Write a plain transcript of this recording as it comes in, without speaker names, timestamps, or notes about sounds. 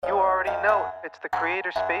Yo, it's the Creator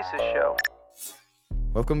Spaces Show.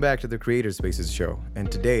 Welcome back to the Creator Spaces Show, and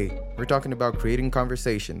today we're talking about creating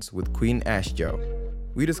conversations with Queen AshJo.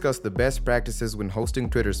 We discuss the best practices when hosting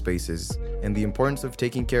Twitter Spaces and the importance of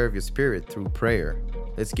taking care of your spirit through prayer.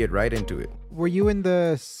 Let's get right into it. Were you in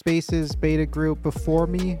the Spaces beta group before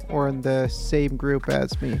me or in the same group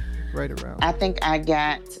as me, right around? I think I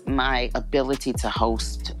got my ability to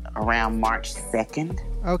host around March 2nd.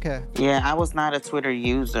 Okay. Yeah, I was not a Twitter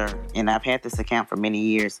user, and I've had this account for many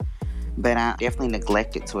years, but I definitely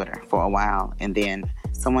neglected Twitter for a while. And then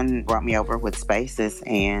someone brought me over with Spaces,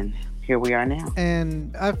 and here we are now.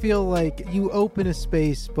 And I feel like you open a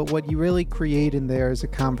space, but what you really create in there is a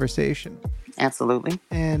conversation. Absolutely.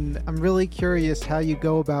 And I'm really curious how you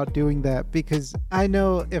go about doing that, because I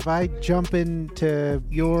know if I jump into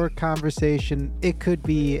your conversation, it could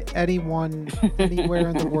be anyone, anywhere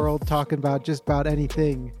in the world talking about just about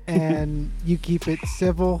anything. And you keep it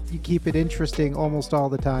civil, you keep it interesting almost all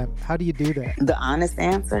the time. How do you do that? The honest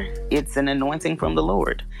answer, it's an anointing from the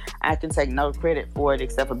Lord. I can take no credit for it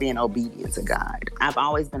except for being obedient to God. I've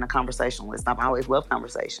always been a conversationalist. I've always loved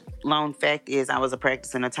conversation. Lone fact is I was a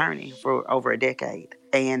practicing attorney for over a decade.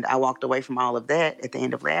 And I walked away from all of that at the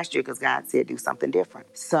end of last year because God said do something different.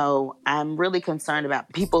 So I'm really concerned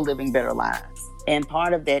about people living better lives. And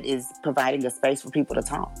part of that is providing a space for people to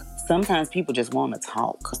talk. Sometimes people just want to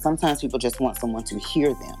talk. Sometimes people just want someone to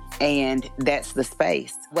hear them. And that's the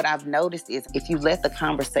space. What I've noticed is if you let the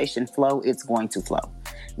conversation flow, it's going to flow.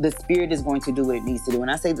 The spirit is going to do what it needs to do. When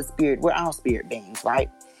I say the spirit, we're all spirit beings, right?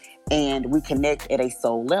 And we connect at a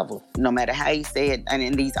soul level, no matter how you say it.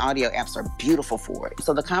 And these audio apps are beautiful for it.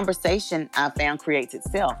 So the conversation I found creates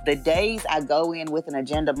itself. The days I go in with an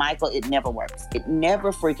agenda, Michael, it never works. It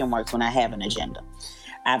never freaking works when I have an agenda.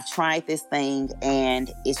 I've tried this thing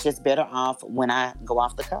and it's just better off when I go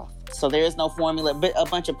off the cuff. So there is no formula, but a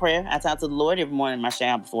bunch of prayer. I talk to the Lord every morning in my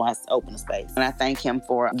shower before I open a space. And I thank him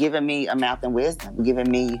for giving me a mouth and wisdom, giving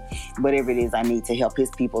me whatever it is I need to help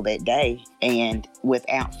his people that day. And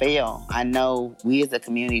without fail, I know we as a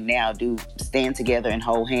community now do stand together and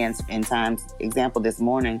hold hands in times. Example, this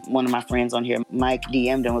morning, one of my friends on here, Mike,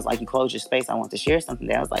 DM'd and was like, you close your space. I want to share something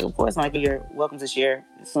there. I was like, of course, Mike, you're welcome to share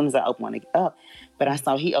as soon as I open one up. But I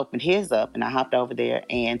saw he opened his up and I hopped over there.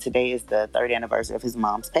 And today is the 3rd anniversary of his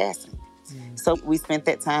mom's passing. So we spent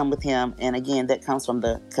that time with him. And again, that comes from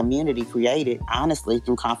the community created, honestly,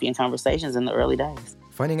 through coffee and conversations in the early days.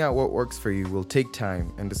 Finding out what works for you will take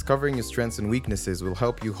time, and discovering your strengths and weaknesses will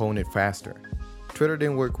help you hone it faster. Twitter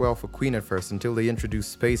didn't work well for Queen at first until they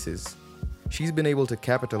introduced Spaces. She's been able to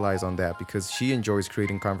capitalize on that because she enjoys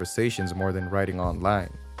creating conversations more than writing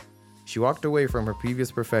online. She walked away from her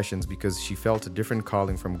previous professions because she felt a different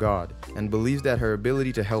calling from God and believes that her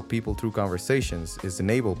ability to help people through conversations is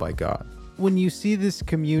enabled by God. When you see this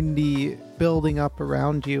community building up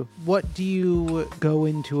around you, what do you go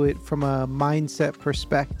into it from a mindset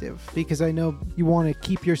perspective? Because I know you want to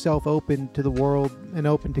keep yourself open to the world and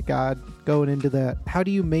open to God going into that. How do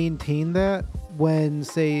you maintain that when,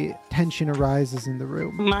 say, tension arises in the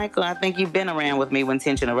room? Michael, I think you've been around with me when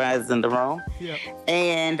tension arises in the room. Yeah.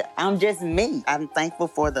 And I'm just me. I'm thankful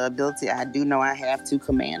for the ability I do know I have to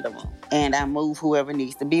command a room. And I move whoever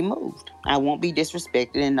needs to be moved. I won't be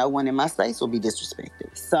disrespected, and no one in my space will be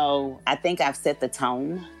disrespected. So I think I've set the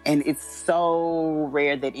tone, and it's so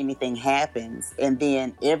rare that anything happens. And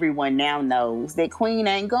then everyone now knows that Queen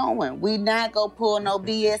ain't going. We not gonna pull no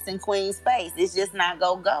BS in Queen's space. It's just not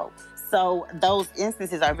gonna go. So those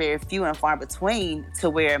instances are very few and far between, to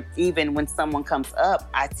where even when someone comes up,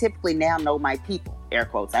 I typically now know my people, air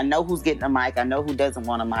quotes. I know who's getting a mic. I know who doesn't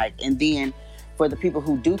want a mic. And then for the people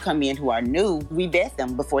who do come in who are new, we vet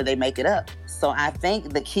them before they make it up. So I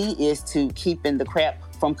think the key is to keeping the crap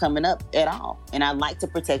from coming up at all. And I like to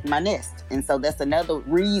protect my nest. And so that's another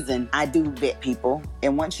reason I do vet people.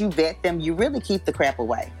 And once you vet them, you really keep the crap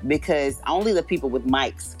away, because only the people with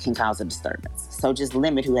mics can cause a disturbance. So just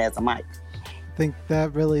limit who has a mic. I think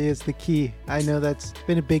that really is the key. I know that's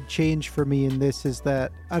been a big change for me in this, is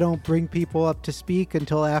that I don't bring people up to speak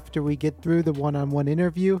until after we get through the one-on-one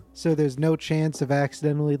interview. So there's no chance of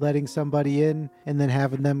accidentally letting somebody in and then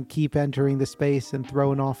having them keep entering the space and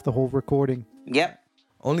throwing off the whole recording. Yep.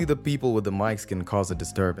 Only the people with the mics can cause a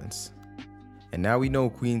disturbance. And now we know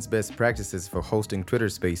Queen's best practices for hosting Twitter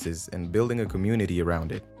Spaces and building a community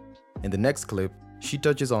around it. In the next clip, she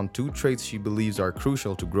touches on 2 traits she believes are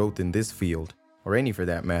crucial to growth in this field, or any for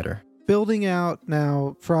that matter. Building out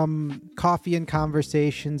now from coffee and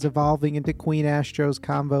conversations, evolving into Queen AshJo's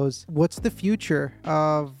Convos, what's the future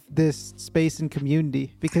of this space and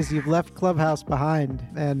community? Because you've left Clubhouse behind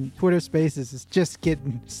and Twitter Spaces is just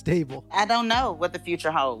getting stable. I don't know what the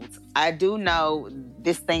future holds. I do know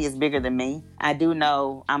this thing is bigger than me. I do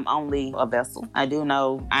know I'm only a vessel. I do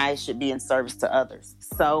know I should be in service to others.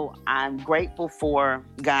 So I'm grateful for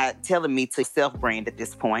God telling me to self-brand at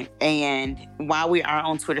this point. And while we are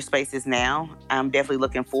on Twitter Spaces now, I'm definitely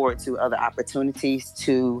looking forward to other opportunities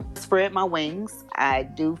to spread my wings. I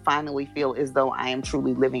do finally feel as though I am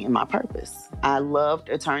truly living in my purpose. I loved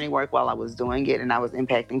attorney work while I was doing it and I was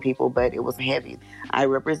impacting people, but it was heavy. I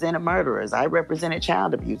represented murderers. I represented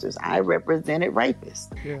child abusers. I represented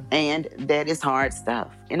rapists. Yeah. And that is hard stuff.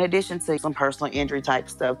 In addition to some personal injury type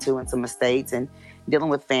stuff too, and some mistakes and dealing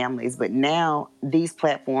with families. But now these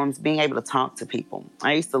platforms, being able to talk to people.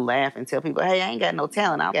 I used to laugh and tell people, hey, I ain't got no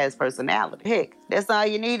talent. I got his personality. Heck, that's all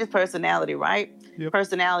you need is personality, right? Yep.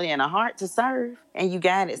 Personality and a heart to serve. And you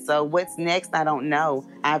got it. So what's next? I don't know.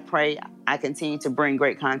 I pray I continue to bring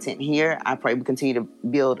great content here. I pray we continue to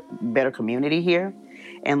build better community here.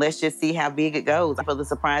 And let's just see how big it goes. I feel the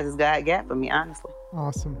surprises God got for me, honestly.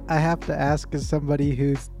 Awesome. I have to ask, as somebody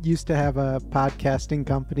who used to have a podcasting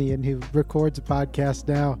company and who records a podcast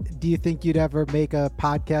now, do you think you'd ever make a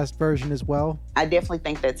podcast version as well? I definitely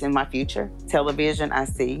think that's in my future. Television, I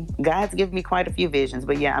see. God's given me quite a few visions,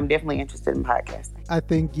 but yeah, I'm definitely interested in podcasting. I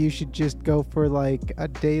think you should just go for like a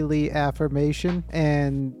daily affirmation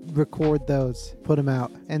and record those, put them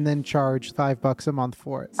out, and then charge $5 a month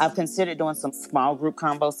for it. I've considered doing some small group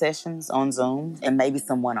combo sessions on Zoom and maybe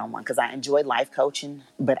some one-on-one because I enjoy life coaching,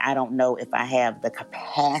 but I don't know if I have the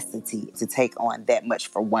capacity to take on that much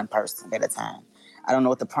for one person at a time. I don't know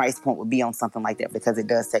what the price point would be on something like that because it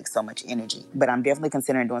does take so much energy. But I'm definitely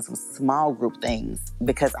considering doing some small group things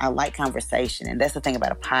because I like conversation. And that's the thing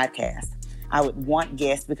about a podcast. I would want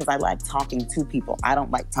guests because I like talking to people. I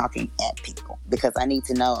don't like talking at people because I need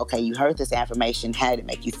to know, okay, you heard this affirmation. How did it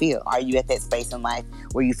make you feel? Are you at that space in life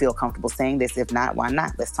where you feel comfortable saying this? If not, why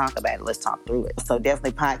not? Let's talk about it. Let's talk through it. So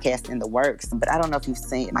definitely podcast in the works. But I don't know if you've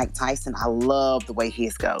seen Mike Tyson. I love the way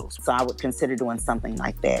his goes. So I would consider doing something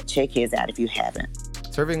like that. Check his out if you haven't.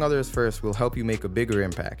 Serving others first will help you make a bigger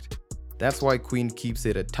impact. That's why Queen keeps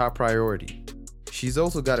it a top priority. She's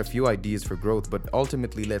also got a few ideas for growth, but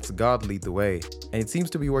ultimately lets God lead the way, and it seems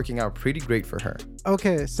to be working out pretty great for her.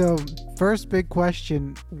 Okay, so first big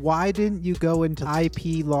question, why didn't you go into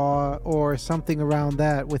IP law or something around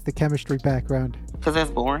that with the chemistry background? Because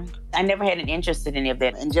that's boring. I never had an interest in any of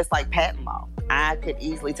that. And just like patent law, I could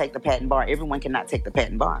easily take the patent bar. Everyone cannot take the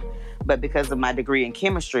patent bar. But because of my degree in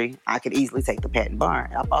chemistry, I could easily take the patent bar.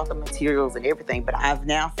 I bought the materials and everything, but I've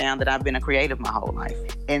now found that I've been a creative my whole life.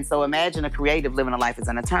 And so imagine a creative living a life as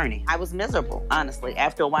an attorney. I was miserable, honestly.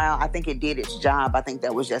 After a while, I think it did its job. I think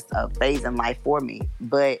that was just a phase in life for me.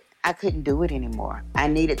 But I couldn't do it anymore. I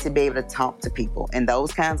needed to be able to talk to people. And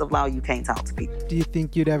those kinds of law, you can't talk to people. Do you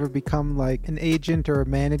think you'd ever become like an agent or a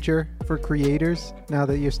manager for creators now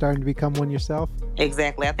that you're starting to become one yourself?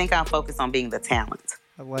 Exactly. I think I'll focus on being the talent.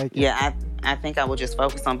 I like it. Yeah, I think I will just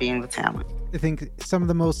focus on being the talent. I think some of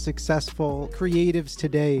the most successful creatives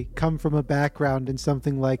today come from a background in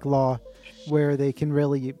something like law where they can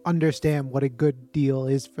really understand what a good deal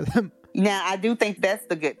is for them. Now, I do think that's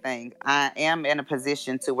the good thing. I am in a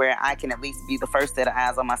position to where I can at least be the first set of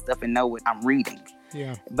eyes on my stuff and know what I'm reading.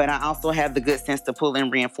 Yeah. But I also have the good sense to pull in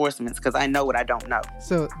reinforcements because I know what I don't know.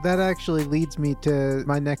 So that actually leads me to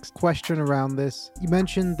my next question around this. You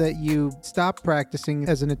mentioned that you stopped practicing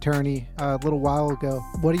as an attorney a little while ago.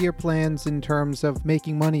 What are your plans in terms of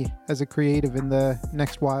making money as a creative in the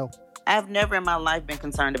next while? I've never in my life been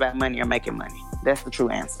concerned about money or making money. That's the true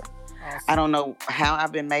answer. Awesome. I don't know how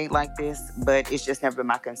I've been made like this, but it's just never been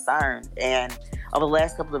my concern. And over the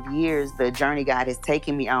last couple of years, the journey God has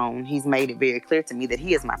taken me on, he's made it very clear to me that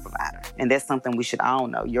he is my provider. And that's something we should all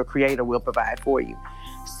know. Your creator will provide for you.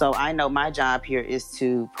 So I know my job here is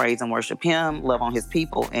to praise and worship him, love on his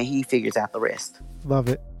people, and he figures out the rest. Love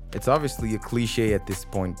it. It's obviously a cliche at this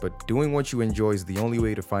point, but doing what you enjoy is the only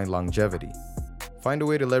way to find longevity. Find a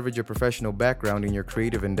way to leverage your professional background in your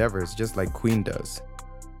creative endeavors just like Queen does.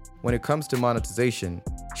 When it comes to monetization,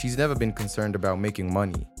 she's never been concerned about making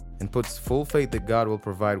money and puts full faith that God will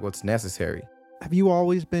provide what's necessary. Have you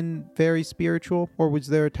always been very spiritual, or was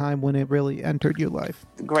there a time when it really entered your life?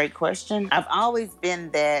 Great question. I've always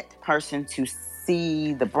been that person to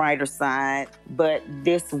see the brighter side, but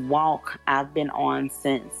this walk I've been on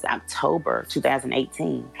since October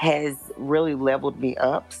 2018 has really leveled me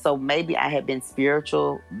up. So maybe I have been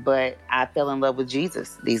spiritual, but I fell in love with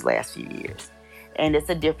Jesus these last few years. And it's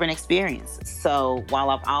a different experience. So while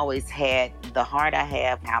I've always had the heart I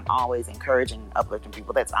have, I'm always encouraging, uplifting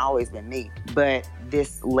people. That's always been me. But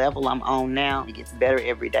this level I'm on now, it gets better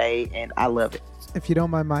every day, and I love it. If you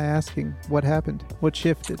don't mind my asking, what happened? What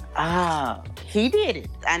shifted? He did it.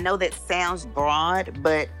 I know that sounds broad,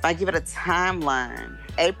 but if I give it a timeline,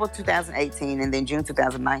 April 2018 and then June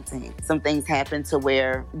 2019, some things happened to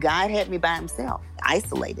where God had me by himself,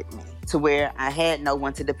 isolated me, to where I had no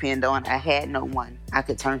one to depend on. I had no one I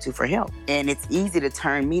could turn to for help. And it's easy to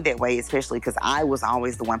turn me that way, especially because I was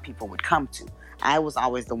always the one people would come to. I was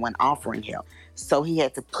always the one offering help. So he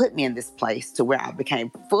had to put me in this place to where I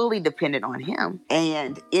became fully dependent on him.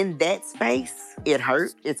 And in that space, it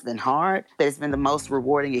hurt. It's been hard, but it's been the most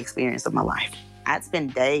rewarding experience of my life. I'd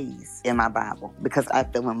spend days in my Bible because I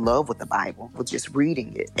fell in love with the Bible, with just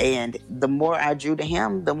reading it. And the more I drew to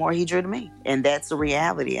him, the more he drew to me. And that's the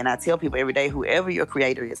reality. And I tell people every day, whoever your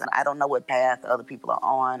creator is, and I don't know what path other people are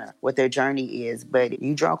on or what their journey is, but if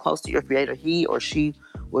you draw close to your creator, he or she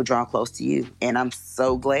will draw close to you. And I'm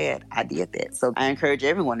so glad I did that. So I encourage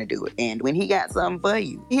everyone to do it. And when he got something for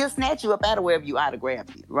you, he'll snatch you up out of wherever you are to grab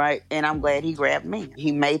you, right? And I'm glad he grabbed me.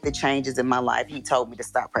 He made the changes in my life. He told me to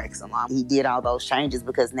stop practicing law. He did all those changes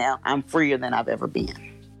because now I'm freer than I've ever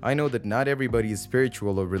been. I know that not everybody is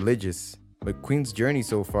spiritual or religious, but Queen's journey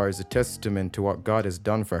so far is a testament to what God has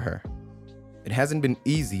done for her. It hasn't been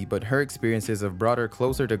easy, but her experiences have brought her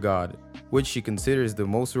closer to God, which she considers the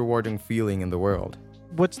most rewarding feeling in the world.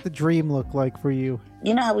 What's the dream look like for you?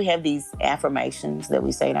 You know how we have these affirmations that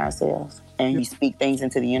we say to ourselves and you speak things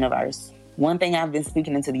into the universe? One thing I've been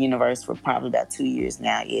speaking into the universe for probably about 2 years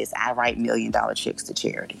now is I write $1 million checks to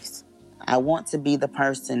charities. I want to be the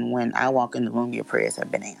person when I walk in the room, your prayers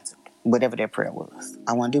have been answered, whatever their prayer was.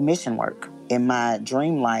 I want to do mission work. In my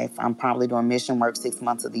dream life, I'm probably doing mission work 6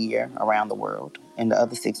 months of the year around the world. And the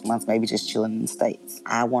other 6 months, maybe just chilling in the States.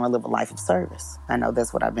 I want to live a life of service. I know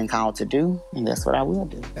that's what I've been called to do, and that's what I will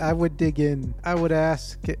do. I would dig in. I would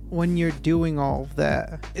ask, when you're doing all of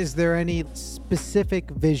that, is there any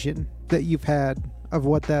specific vision that you've had of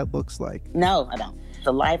what that looks like? No, I don't.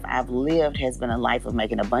 The life I've lived has been a life of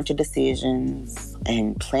making a bunch of decisions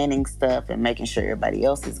and planning stuff and making sure everybody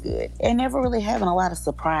else is good and never really having a lot to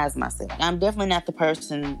surprise myself. I'm definitely not the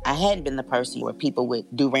person, I hadn't been the person where people would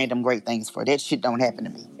do random great things for. That shit don't happen to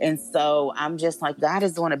me. And so I'm just like, God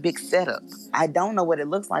is doing a big setup. I don't know what it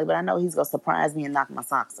looks like, but I know he's going to surprise me and knock my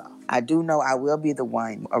socks off. I do know I will be the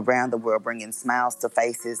one around the world bringing smiles to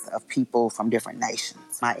faces of people from different nations.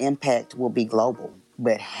 My impact will be global.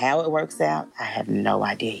 But how it works out, I have no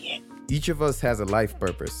idea yet. Each of us has a life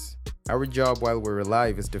purpose. Our job while we're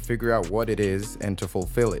alive is to figure out what it is and to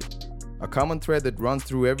fulfill it. A common thread that runs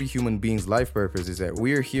through every human being's life purpose is that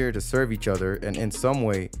we're here to serve each other and in some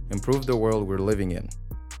way improve the world we're living in.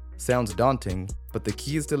 Sounds daunting, but the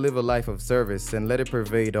key is to live a life of service and let it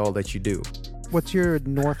pervade all that you do. What's your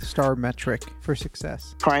North Star metric for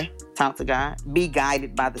success? Pray, talk to God, be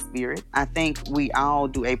guided by the Spirit. I think we all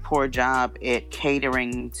do a poor job at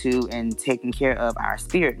catering to and taking care of our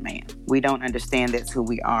spirit man. We don't understand that's who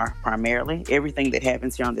we are primarily. Everything that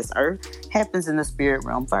happens here on this earth happens in the spirit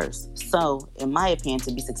realm first. So, in my opinion,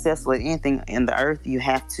 to be successful at anything in the earth, you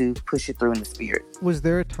have to push it through in the spirit. Was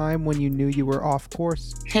there a time when you knew you were off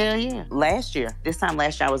course? Hell yeah. This time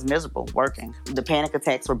last year, I was miserable working. The panic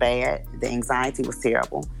attacks were bad. The anxiety was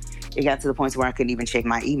terrible. It got to the point where I couldn't even check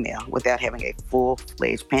my email without having a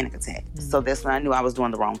full-fledged panic attack. So that's when I knew I was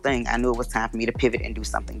doing the wrong thing. I knew it was time for me to pivot and do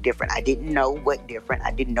something different. I didn't know what different.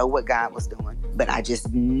 I didn't know what God was doing, but I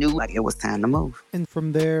just knew like it was time to move. And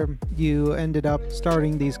from there, you ended up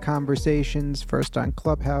starting these conversations, first on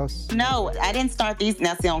Clubhouse. No, I didn't start these.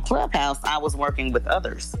 Now, see, on Clubhouse, I was working with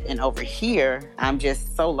others. And over here, I'm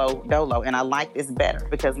just solo dolo. And I like this better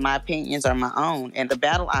because my opinions are my own. And the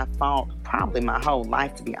battle I fought probably my whole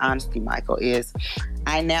life, to be honest with you, Michael, is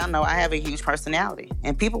I now know I have a huge personality.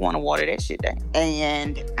 And people want to water that shit down.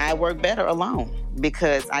 And I work better alone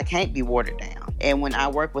because I can't be watered down. And when I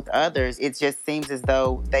work with others, it just seems as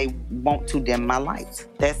though they want to dim my light.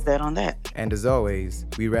 That's that on that. And as always,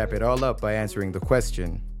 we wrap it all up by answering the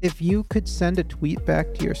question. If you could send a tweet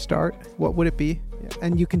back to your start, what would it be?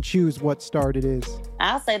 And you can choose what start it is.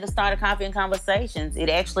 I'll say the start of Coffee and Conversations. It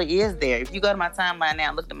actually is there. If you go to my timeline now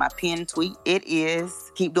and look at my pinned tweet, it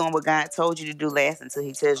is keep doing what God told you to do last until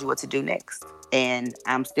he tells you what to do next. And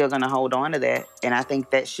I'm still going to hold on to that. And I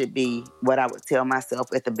think that should be what I would tell myself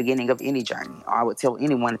at the beginning of any journey. Or I would tell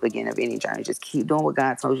anyone at the beginning of any journey. Just keep doing what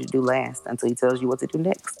God told you to do last until he tells you what to do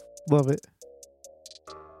next. Love it.